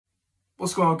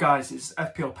What's going on, guys? It's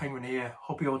FPL Penguin here.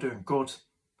 Hope you're all doing good.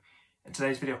 In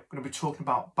today's video, I'm going to be talking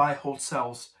about buy, hold,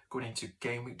 sells going into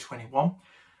game week 21.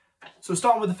 So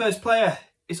starting with the first player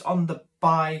is on the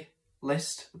buy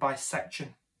list, the buy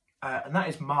section, and that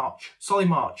is March. Solly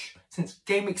March. Since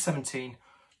game week 17,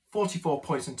 44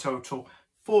 points in total,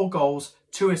 4 goals,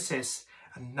 2 assists,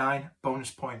 and 9 bonus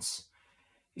points.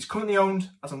 He's currently owned,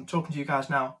 as I'm talking to you guys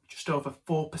now, just over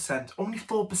 4%. Only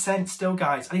 4% still,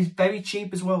 guys. And he's very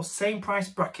cheap as well. Same price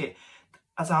bracket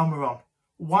as Almiron.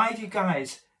 Why have you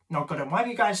guys not got him? Why have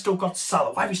you guys still got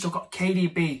Salah? Why have you still got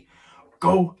KDB?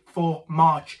 Go for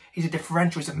March. He's a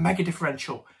differential. He's a mega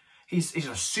differential. He's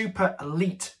a super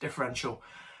elite differential.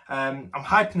 I'm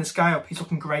hyping this guy up. He's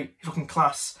looking great. He's looking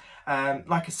class.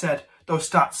 Like I said, those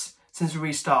stats since the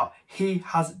restart, he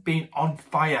has been on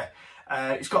fire.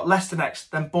 He's got Leicester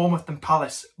next, then Bournemouth, then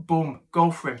Palace. Boom,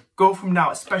 go for him. Go for him now,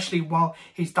 especially while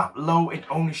he's that low in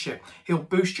ownership. He'll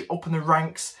boost you up in the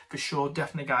ranks for sure.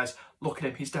 Definitely, guys, look at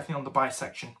him. He's definitely on the buy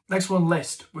section. Next one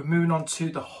list, we're moving on to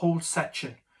the hold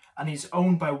section. And he's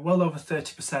owned by well over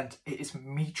 30%. It is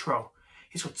Mitro.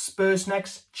 He's got Spurs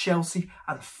next, Chelsea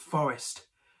and Forest.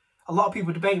 A lot of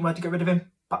people debating whether to get rid of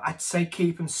him, but I'd say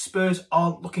keep him. Spurs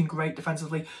aren't looking great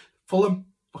defensively. Fulham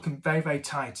looking very, very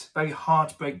tight, very hard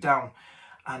to break down.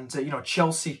 And,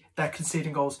 Chelsea, they're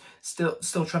conceding goals, still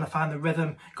trying to find the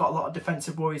rhythm. Got a lot of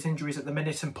defensive worries, injuries at the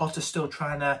minute, and Potter's still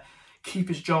trying to keep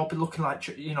his job. Looking like,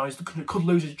 he could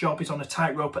lose his job. He's on a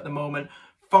tightrope at the moment.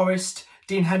 Forest,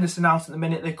 Dean Henderson out at the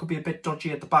minute. They could be a bit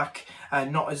dodgy at the back,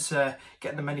 not as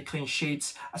getting the many clean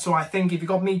sheets. So I think if you've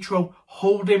got Mitro,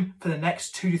 hold him for the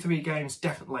next 2 to 3 games,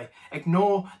 definitely.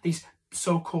 Ignore these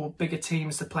so-called bigger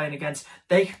teams they're playing against.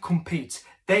 They can compete.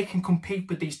 They can compete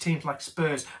with these teams like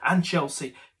Spurs and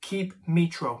Chelsea. Keep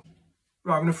Mitro.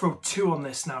 Right, I'm going to throw 2 on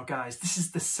this now, guys. This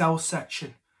is the sell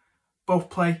section. Both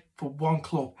play for one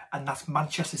club, and that's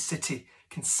Manchester City.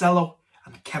 Cancelo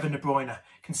and Kevin De Bruyne.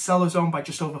 Cancelo's owned by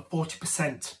just over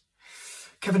 40%.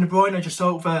 Kevin De Bruyne just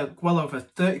well over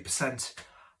 30%.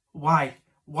 Why?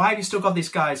 Why have you still got these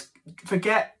guys?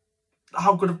 Forget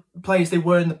how good of players they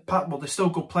were in the past. Well, they're still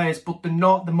good players, but they're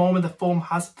not. The moment the form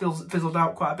has fizzled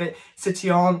out quite a bit. City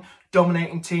aren't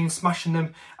dominating teams, smashing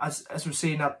them as we're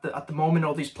seeing at the moment.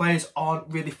 All these players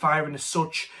aren't really firing as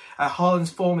such.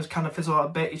 Haaland's form has kind of fizzled out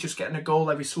a bit. He's just getting a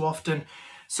goal every so often.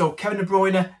 So Kevin De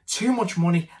Bruyne, too much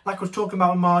money. Like I was talking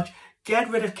about in March, get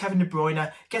rid of Kevin De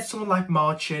Bruyne. Get someone like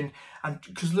March in. And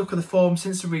because look at the form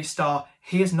since the restart,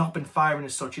 he has not been firing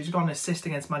as such. He's got an assist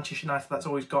against Manchester United. That's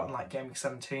all he's got in like game week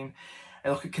 17.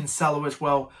 And look at Cancelo as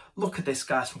well. Look at this,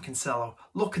 guys, from Cancelo.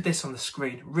 Look at this on the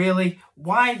screen. Really?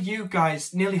 Why you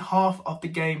guys, nearly half of the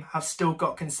game, have still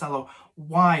got Cancelo?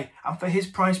 Why? And for his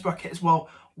price bracket as well.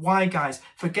 Why, guys?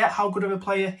 Forget how good of a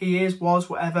player he is, was,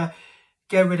 whatever.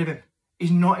 Get rid of him. He's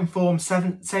not in form.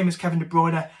 Same as Kevin De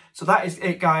Bruyne. So that is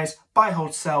it, guys. Buy,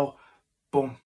 hold, sell. Boom.